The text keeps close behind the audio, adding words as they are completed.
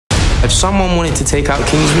If someone wanted to take out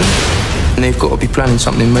Kingsman, then they've got to be planning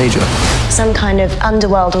something major. Some kind of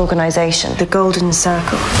underworld organisation, the Golden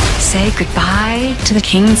Circle. Say goodbye to the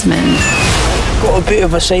Kingsman. Got a bit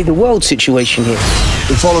of a save the world situation here.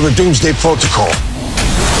 We follow the Doomsday protocol.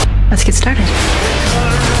 Let's get started.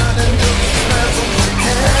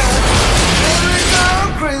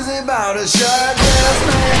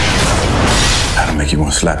 That'll make you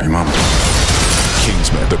want to slap your mama.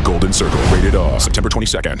 Kingsman, The Golden Circle, rated R, September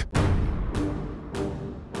 22nd.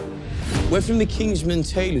 We're from the Kingsman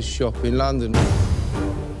tailor shop in London.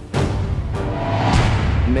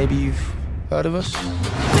 Maybe you've heard of us?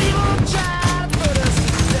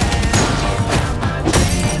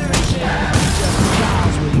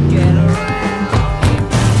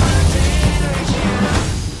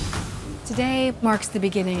 Today marks the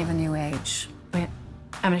beginning of a new age. Wait,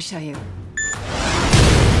 I'm gonna show you.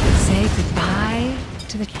 Say goodbye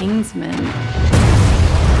to the Kingsman.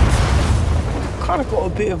 Kind of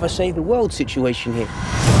got a bit of a save the world situation here.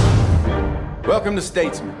 Welcome to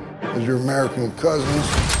Statesman. As your American cousins,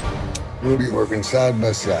 we'll be working side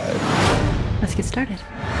by side. Let's get started.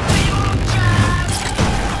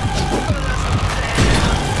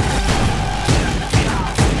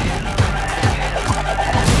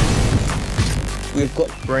 We've got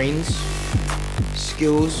brains,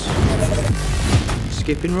 skills,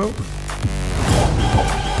 skipping rope.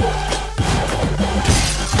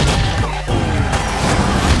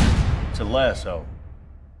 It's a lasso.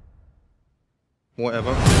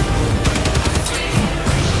 Whatever.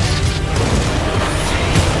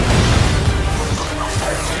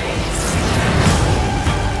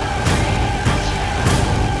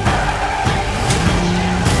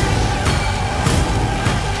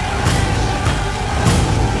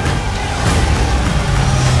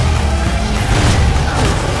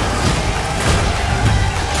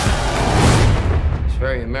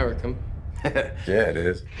 Very American. Yeah, it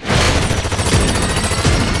is.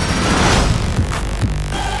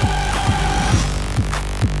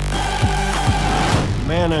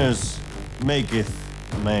 Manners maketh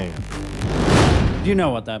man. Do you know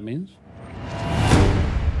what that means?